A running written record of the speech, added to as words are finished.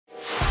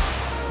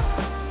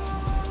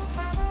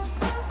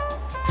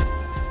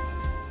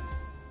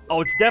Oh,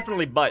 it's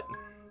definitely butt.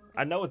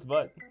 I know it's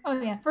butt. Oh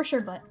yeah, for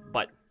sure, but.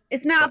 Butt.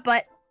 It's not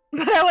butt,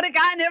 but I would have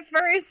gotten it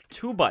first.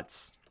 2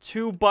 butts.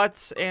 2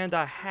 butts and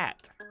a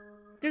hat.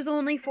 There's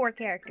only 4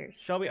 characters.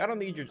 Shelby, I don't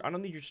need your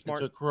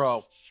smart. It's a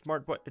crow.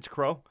 Smart butt. It's a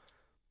crow.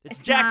 It's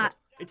It's jackal. not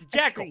It's a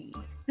jackal. Tree.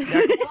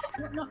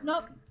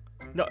 Nope.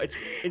 No, it's.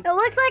 It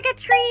looks like a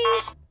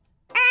tree.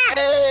 Ah!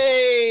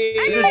 Hey!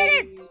 I know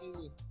it is.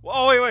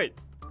 Oh wait.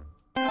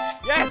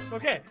 Yes.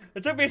 Okay.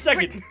 It took me a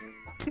second.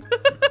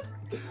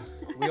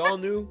 We all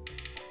knew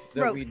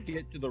that Gross. we'd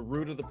get to the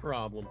root of the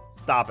problem.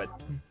 Stop it.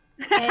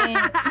 Hey.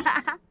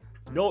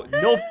 No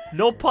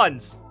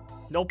puns.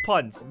 No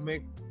puns. I'm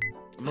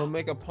gonna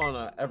make a pun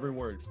on every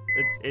word.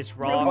 It's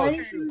Why Ross.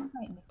 did you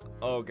invite me?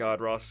 Oh God,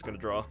 Ross is gonna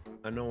draw.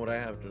 I know what I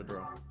have to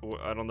draw.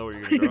 I don't know what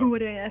you're I gonna know draw.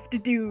 what I have to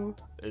do.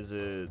 Is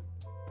it?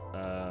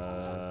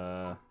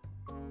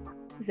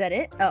 Is that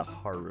it? Oh.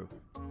 Haru.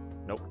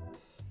 Nope.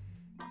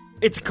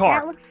 It's a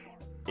car. That looks...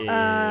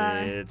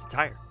 It's a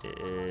tire.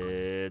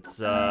 It's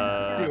Dude,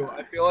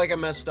 I feel like I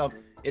messed up.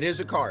 It is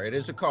a car. It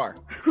is a car.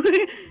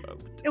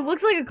 It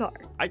looks like a car.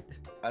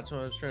 That's what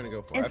I was trying to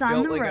go for. It's I on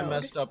felt the like I road.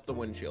 messed up the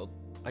windshield.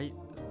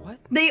 What?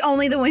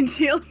 Only the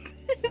windshield.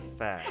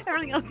 Fact.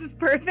 Everything else is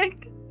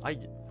perfect.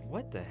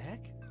 What the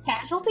heck?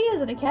 Casualty?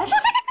 Is it a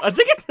casualty? I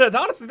think it's. I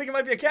honestly think it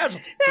might be a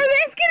casualty.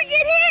 Everything's gonna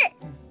get hit.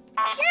 Get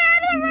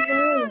out of the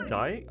road.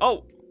 Dying?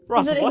 Oh,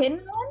 Ross. Is it a what?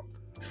 hidden one?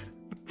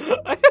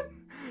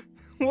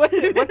 What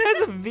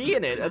has a V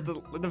in it at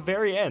the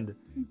very end?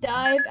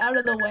 Dive out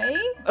of the way?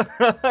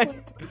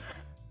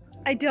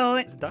 I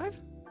don't. Is it dive?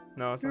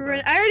 No, it's not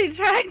Remember, dive. I already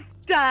tried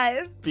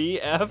dive.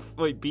 BF?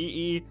 Wait,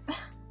 BE?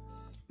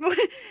 What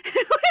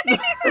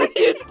What are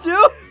you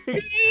doing?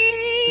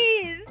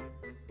 Jeez.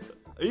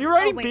 Are you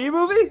writing wait. B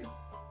movie?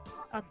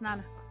 Oh, it's not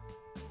a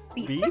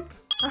beep. Beep?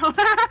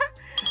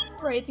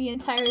 Write the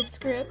entire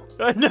script.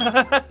 I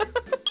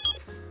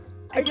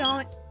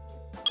don't.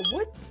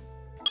 What?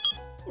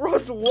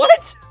 Ross,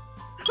 what?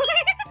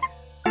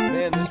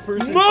 Man, this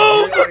person.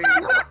 Move!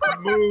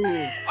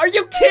 Move! Are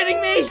you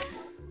kidding me?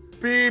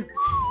 Beep!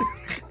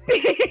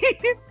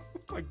 Oh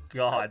my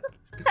God.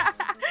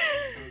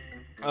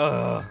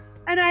 Ugh.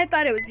 And I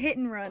thought it was hit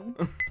and run.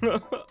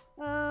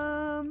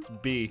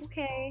 B.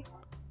 Okay.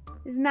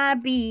 It's not a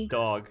B.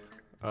 Dog.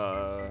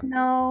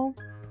 No.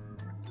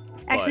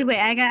 Actually, wait.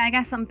 I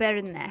got something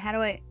better than that. How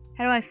do I?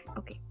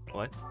 Okay.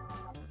 What?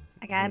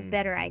 I got a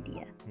better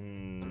idea.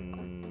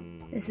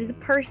 Hmm. This is a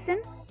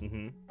person.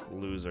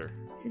 Loser.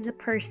 This is a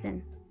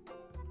person.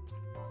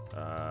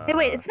 Hey,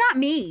 wait. It's not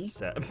me.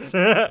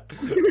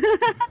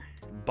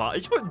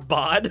 Bod. You put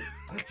bod?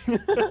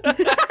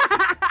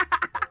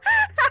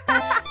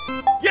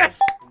 Yes!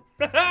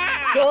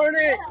 Darn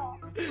it!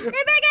 Get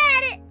back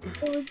at it.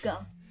 It was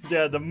gum.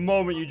 Yeah, the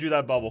moment you drew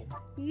that bubble.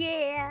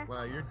 Yeah.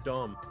 Wow, you're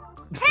dumb.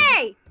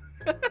 Hey!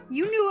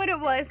 You knew what it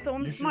was, so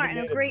I'm You smart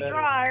should've and a made it great better.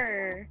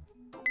 drawer.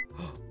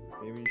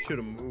 Maybe you should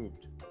have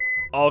moved.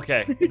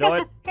 Okay, you know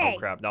what? Hey. Oh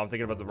crap, now I'm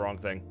thinking about the wrong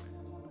thing.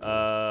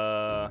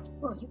 Oh,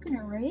 you can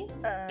erase?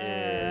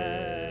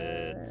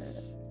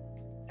 It's...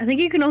 I think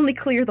you can only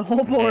clear the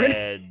whole board.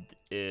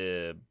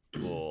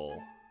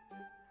 Edible.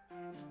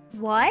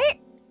 What?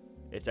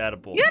 It's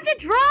edible. You have to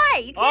draw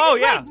it. You can't Oh,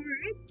 just yeah. write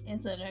words.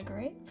 Is it a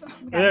grape?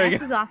 There you Max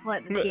go. is awful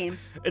at this game.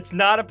 It's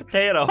not a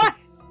potato. What?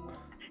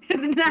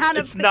 It's not a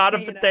It's not a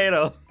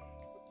potato.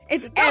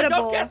 It's No, edible.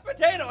 don't guess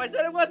potato. I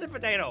said it wasn't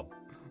potato.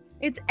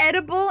 It's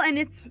edible and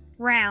it's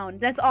round.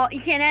 That's all. You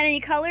can't add any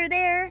color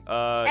there.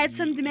 Add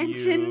some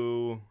dimension.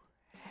 You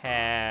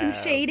have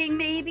Some shading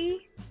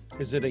maybe.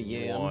 Is it a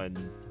yam?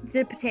 one. Is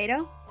it a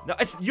potato? No,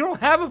 it's you don't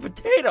have a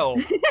potato.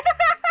 Do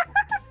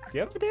you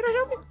have a potato,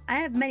 Shelby? I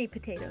have many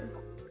potatoes.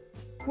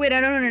 Wait,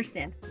 I don't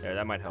understand. There,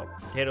 that might help.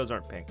 Potatoes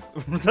aren't pink.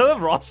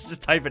 Ross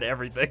just typing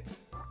everything.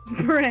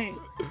 Right.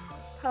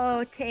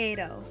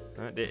 Potato.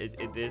 It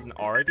is an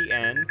R at the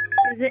end.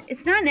 Is it?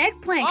 It's not an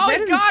eggplant. 'cause Oh, that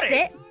you doesn't got it!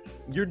 fit.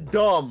 You're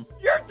dumb.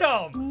 You're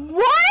dumb.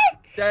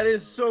 What? That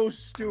is so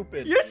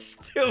stupid. You're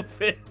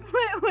stupid.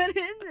 What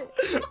is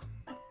it?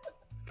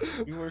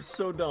 You are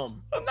so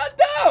dumb. I'm not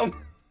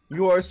dumb.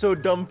 You are so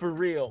dumb for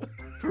real.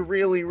 For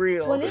really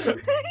real. What is it?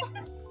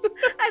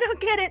 I don't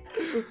get it.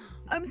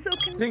 I'm so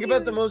confused. Think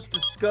about the most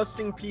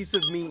disgusting piece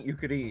of meat you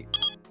could eat.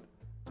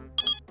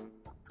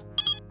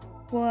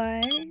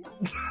 What?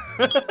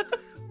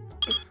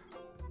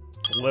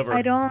 Liver.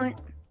 I don't.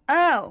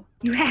 Oh,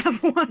 you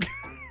have one.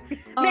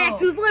 Max, Oh.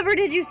 whose liver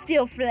did you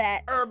steal for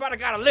that? Everybody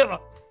got a liver.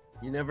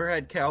 You never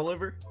had cow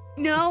liver?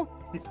 No.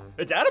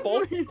 It's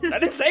edible. I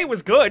didn't say it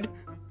was good.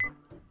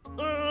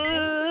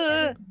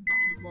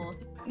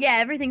 Yeah,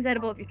 everything's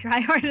edible if you try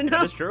hard That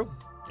enough. is true.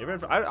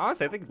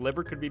 Honestly, I think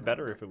liver could be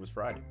better if it was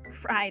fried.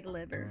 Fried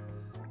liver.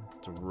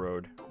 It's a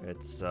road.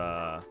 It's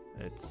Frogger.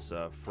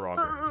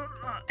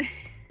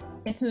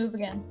 Let's move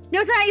again. No,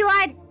 it's not. You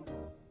lied.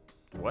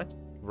 What?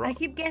 I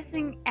keep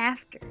guessing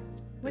after.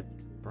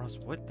 Ross,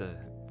 what the?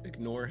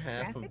 Ignore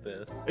half Graphic? of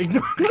this.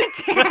 Ignore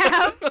Which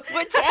half?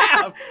 Which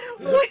half?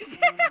 Which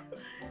half?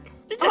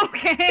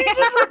 Okay. He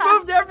just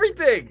removed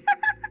everything.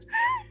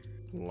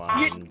 You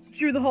Lines.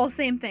 drew the whole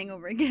same thing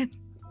over again.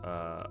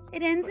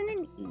 It ends in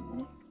an E.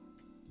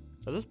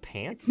 Are those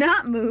pants? It's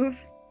not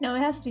move. No, it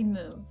has to be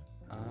move.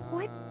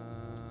 What?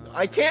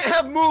 I can't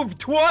have moved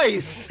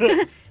twice.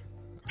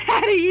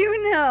 How do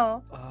you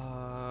know?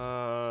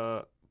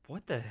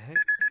 What the heck?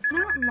 It's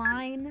not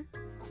line.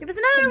 Give us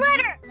another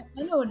letter.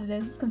 I know what it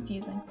is. It's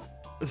confusing.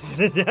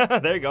 Yeah,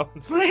 there you go.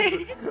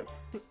 Wait.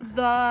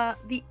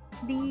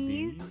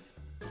 These.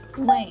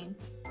 Lane.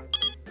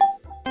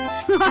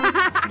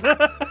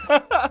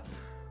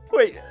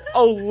 Wait.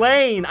 Oh,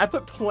 lane. I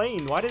put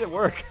plane. Why did it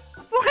work?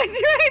 Why'd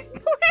you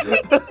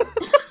write plane?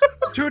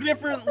 2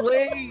 different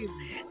lanes.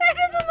 That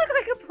doesn't look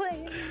like a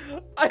plane.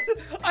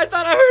 I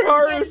thought I heard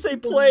Haru say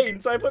plane,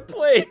 so I put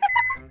plane.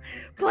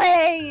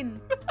 Plane.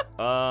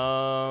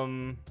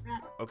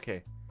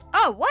 Okay.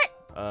 Oh, what?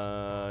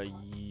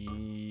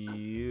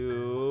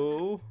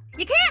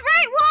 You can't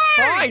write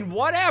words. Fine,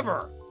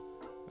 whatever.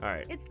 All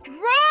right. It's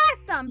draw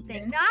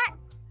something, not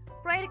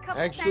write a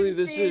couple Actually,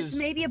 sentences, this is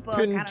maybe a book.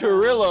 I don't know.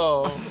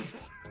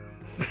 Pinturillo.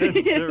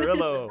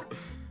 Pinturillo.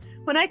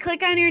 When I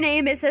click on your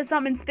name, it says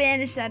something in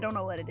Spanish, and I don't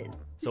know what it is.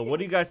 So what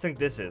do you guys think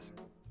this is?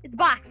 It's a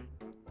box.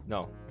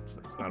 No, it's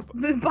not a box.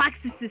 The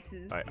box is this.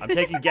 All right, I'm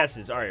taking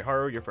guesses. All right,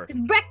 Haru, you're first. It's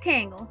What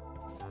rectangle.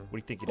 do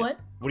you think it is? What?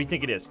 What do you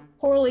think it is?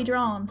 Poorly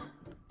drawn.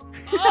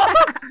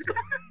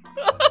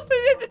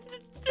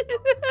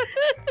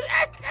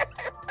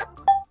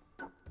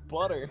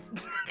 Butter.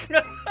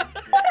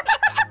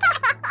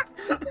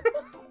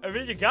 I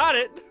mean, you got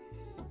it.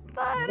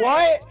 Butter.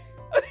 What?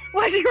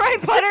 Why'd you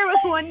write butter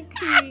with 1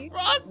 T?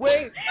 Ross.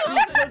 Wait,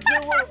 because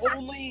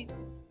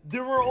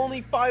there were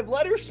only 5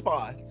 letter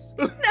spots.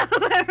 No.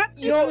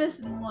 You're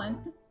missing one.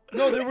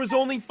 No, there was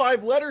only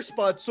 5 letter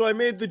spots, so I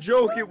made the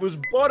joke it was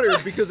butter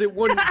because it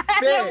wouldn't It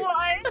fit.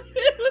 was.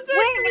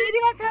 Wait, maybe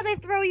that's how they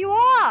throw you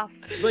off.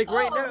 Like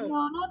right Oh, now.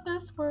 no, not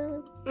this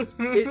word.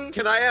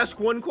 Can I ask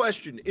one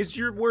question? Is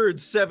your word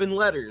 7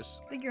 letters?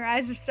 I think your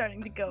eyes are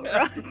starting to go,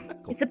 Ross.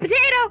 It's a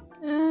potato.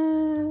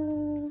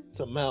 It's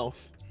a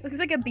mouth. Looks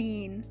like a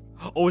bean.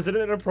 Oh, is it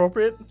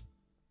inappropriate?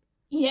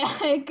 Yeah,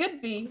 it could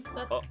be.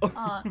 But,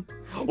 Oh.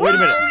 Wait Wait a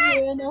minute.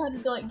 I know how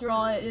to like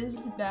draw it. It's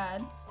just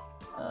bad.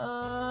 No,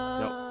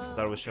 I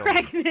thought it was Shelby.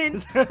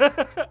 Pregnant.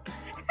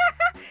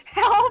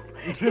 Help.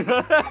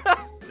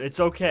 It's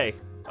okay.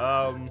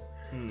 Oh,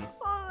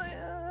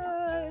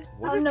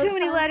 What this is too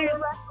many letters.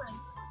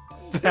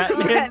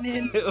 Batman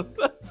Batman. 2.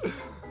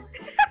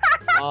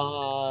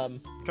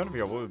 Um, I'm trying to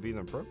figure out what would be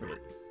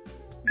inappropriate.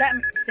 That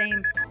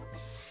same.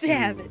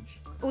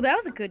 Savage. Oh, that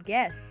was a good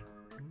guess.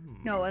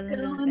 No, it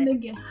wasn't.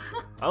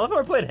 I love how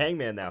we're playing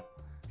Hangman now.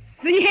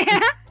 Yeah.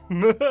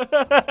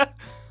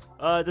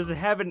 Does it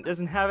have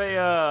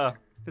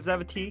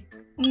a T?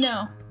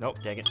 No. Nope,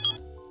 dang it.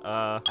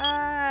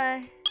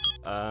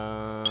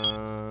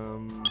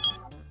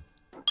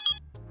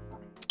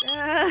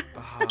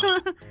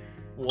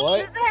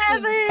 what?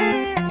 Have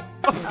it.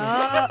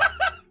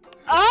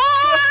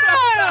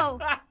 Oh!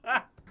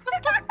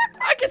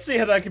 I can see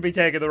how that could be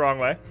taken the wrong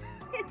way.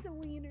 It's a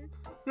wiener.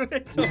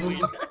 It's a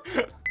wiener.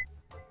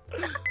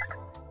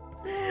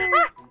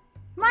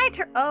 My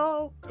turn.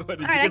 Oh. What, did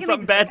you Alright, I get can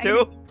something make bad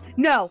too?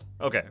 No.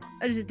 Okay.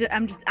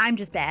 I'm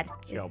just bad.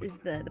 Shelby. Is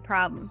the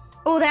problem.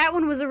 Oh, that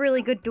one was a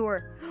really good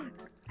door.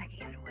 I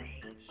gave it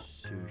away.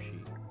 Sushi.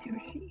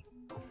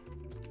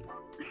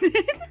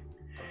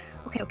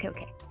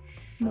 Okay.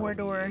 More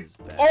door. Shelby is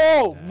bad.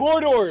 Oh, more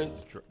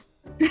doors.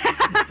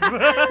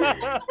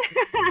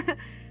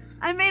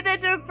 I made that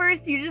joke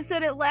first. You just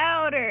said it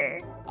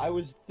louder. I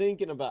was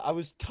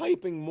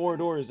typing more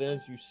doors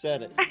as you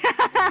said it.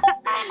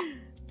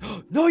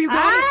 No, you got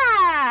it.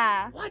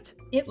 Ah! What?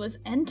 It was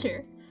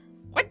enter.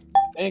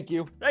 Thank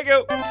you. Thank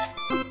you.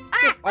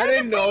 I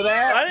didn't know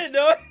that. I didn't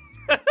know it.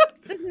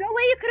 There's no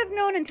way you could have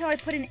known until I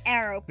put an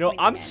arrow. No, pointing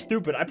I'm at it.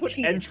 stupid. I put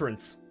Cheated.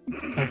 entrance.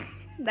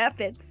 That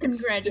fits.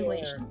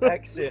 Congratulations.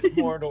 Exit,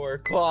 more door,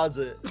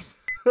 closet.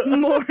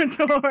 More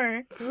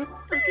door.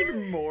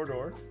 Freaking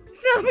Mordor.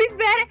 Shelby's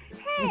bad at.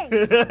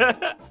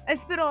 Hey! I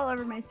spit all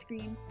over my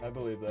screen. I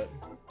believe that.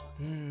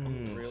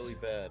 I'm really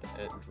bad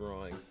at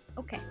drawing.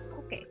 Okay.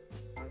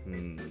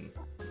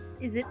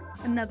 Is Is it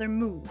another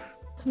move?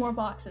 It's more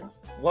boxes.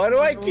 Why do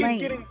I keep Lame.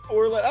 getting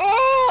 4 letters?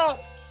 Ah!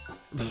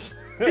 Is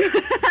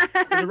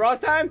it Ross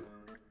time?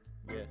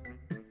 Yeah.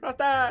 Ross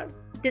time.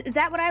 Is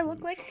that what I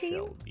look like to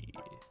you? Shelby.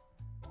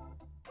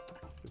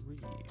 3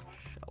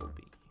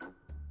 Shelby.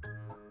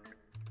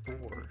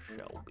 4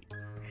 Shelby.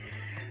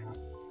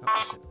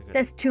 Oh, okay.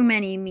 That's too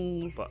many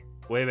me's. But,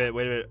 wait a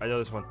minute. I know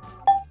this one.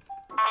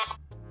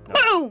 No.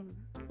 Boom!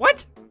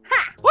 What?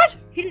 Ha! What?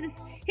 He did this.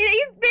 He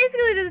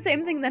basically did the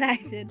same thing that I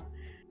did.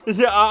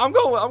 Yeah, I'm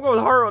going with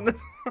Haru on this.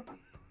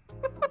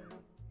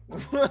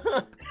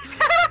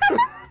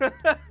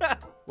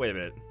 Wait a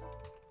minute.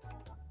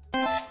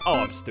 Oh,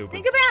 I'm stupid.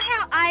 Think about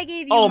how I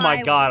gave you. Oh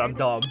my god, word. I'm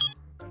dumb.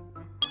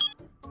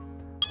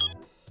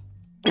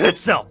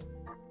 So.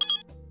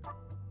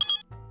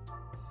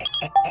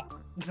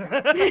 Right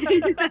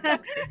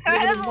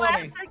at the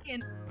last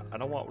second. I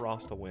don't want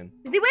Ross to win.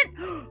 Does he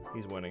win?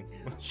 He's winning.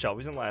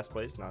 Shelby's in last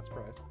place, not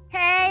surprised.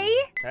 Hey!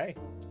 Hey.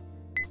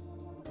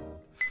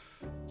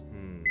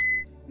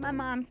 My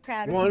mom's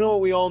proud You of wanna me. know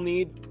what we all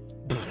need?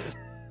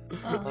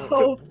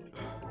 Oh.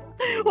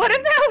 What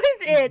if that was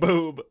it?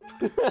 Boob.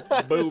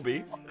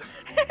 Booby.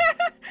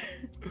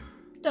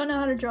 Don't know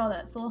how to draw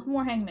that, so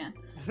more hangman.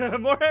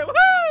 More.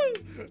 Woo!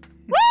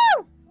 Woo!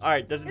 All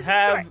right. Does it This is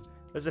have? short.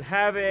 Does it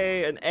have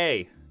an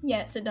A?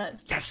 Yes, it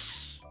does.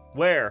 Yes.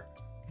 Where?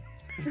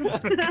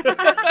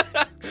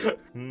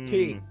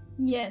 T.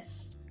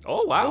 Yes.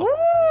 Oh wow.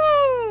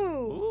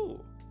 Ooh.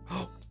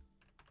 Ooh.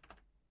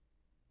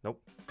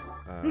 Nope.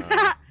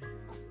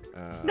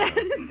 That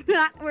is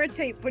not where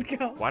tape would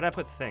go. Why'd I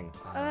put thing?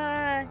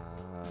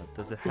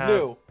 Does it have?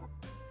 Canoe.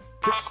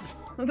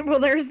 Well,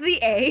 there's the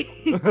A.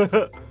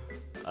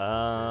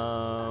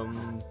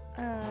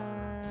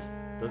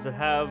 Does it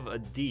have a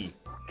D?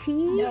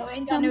 T? No,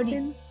 ain't got no D.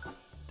 something?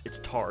 It's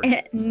tard.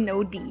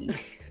 No D.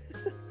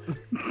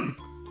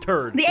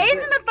 Turd. The A's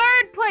in the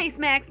third place,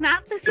 Max,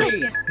 not the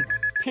T. second.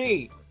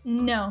 P.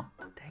 No.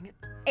 Dang it.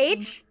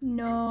 H?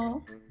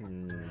 No.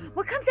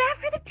 What comes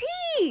after the T?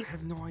 I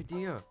have no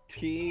idea.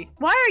 T.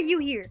 Why are you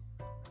here?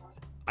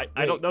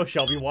 I don't know,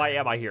 Shelby. Why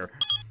am I here?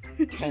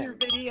 It's your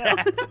video.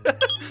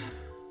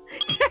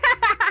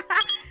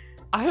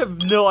 I have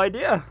no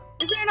idea.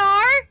 Is there an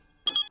R?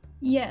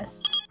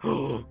 Yes.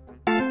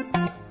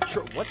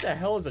 What the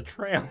hell is a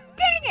tram?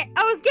 Dang it!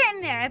 I was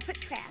getting there. I put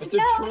trap. It's a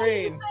Yeah, I was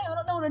train. gonna say, I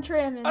don't know what a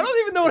tram is. I don't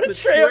even know what a It's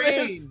a tram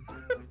train. is.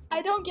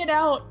 I don't get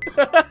out.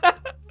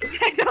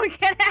 I don't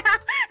get out.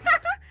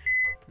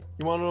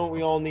 You wanna know what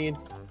we all need?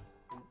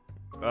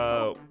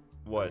 What?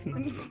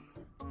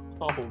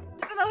 Oh.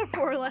 Another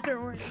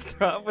 4-letter word.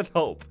 Stop with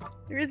hope.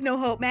 There is no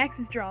hope. Max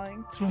is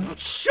drawing.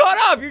 Shut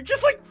up! You're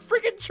just like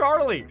freaking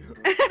Charlie.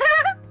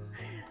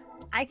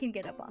 I can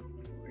get up on.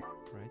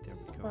 Right, there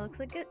we go. Well, looks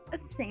like a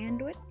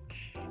sandwich.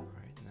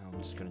 Alright, now I'm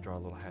just gonna draw a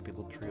little happy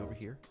little tree over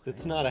here.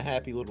 That's not a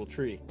happy little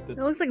tree. That's, It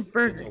looks like a it's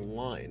burger. a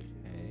line.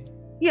 Okay,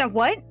 Yeah,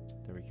 what?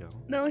 there we go.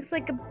 That looks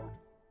like a.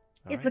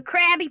 It's a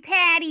Alright, Krabby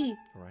Patty.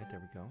 alright, there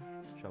we go.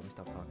 Shelby,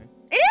 stop talking.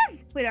 It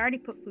is. Wait, I already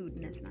put food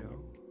in this. There we Now.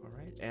 go.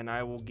 Alright, and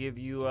I will give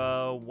you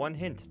one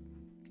hint.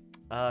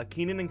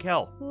 Keenan and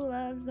Kel. Who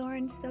loves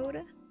orange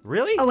soda?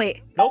 Really? Oh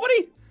wait,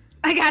 Nobody?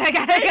 I got it.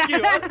 Thank you.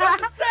 I was about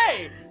to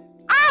say.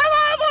 I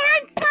love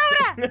orange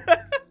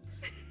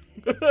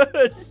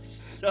soda.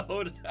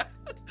 Soda.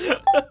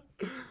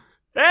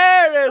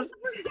 There it is.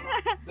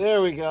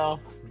 There we go.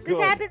 This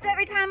Good. happens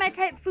every time I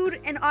type food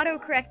and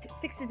autocorrect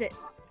fixes it.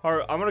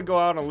 Alright, I'm gonna go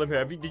out on a limb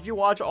here. Did you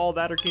watch all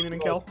that or Keenan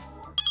and Kel?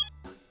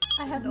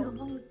 I have no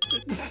idea.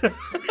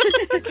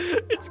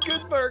 It's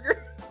Good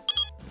Burger.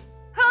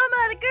 Home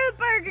of the Good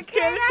Burger.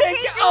 Can Can I I take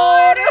take your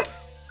order?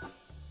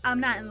 I'm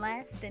not in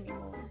last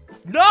anymore.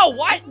 No,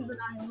 what?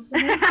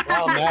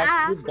 Wow, Max,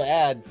 you're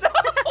bad.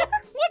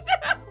 What the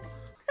hell?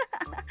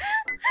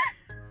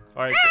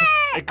 Alright,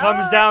 it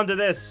comes down to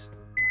this.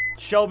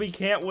 Shelby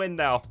can't win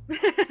now.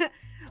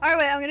 Alright,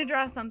 wait, I'm gonna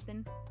draw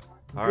something.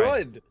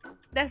 Alright. Good.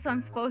 That's what I'm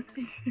supposed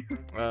to do.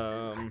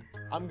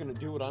 I'm gonna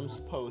do what I'm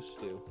supposed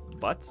to.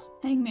 Butts?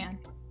 Hangman.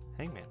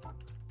 Hangman.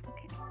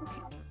 Okay.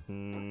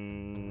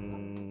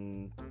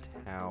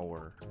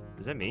 Tower.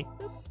 Is that me?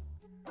 I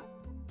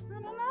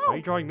don't Why know. are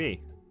you drawing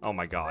me? Oh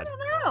my god. I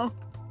don't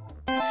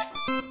know.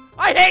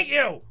 I hate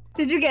you!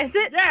 Did you guess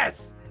it?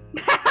 Yes!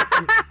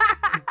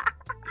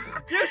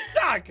 You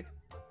suck!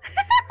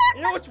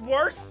 You know what's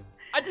worse?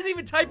 I didn't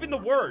even type in the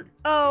word.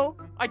 Oh,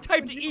 I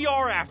typed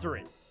ER after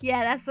it.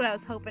 yeah, that's what I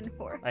was hoping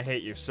for. I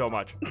hate you so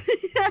much.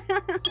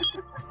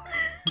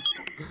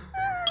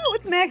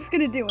 What's Max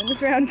gonna do when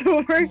this round's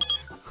over?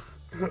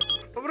 I'm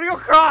gonna go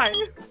cry.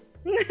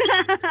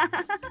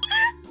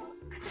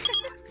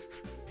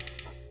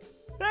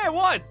 Hey, I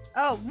won!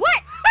 Oh,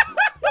 what?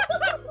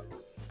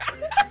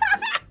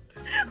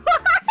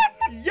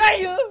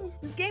 Yeah!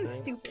 This game's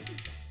stupid.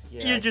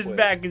 Yeah, You're I just quit.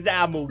 mad because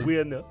I'm a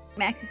winner.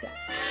 Max, you said.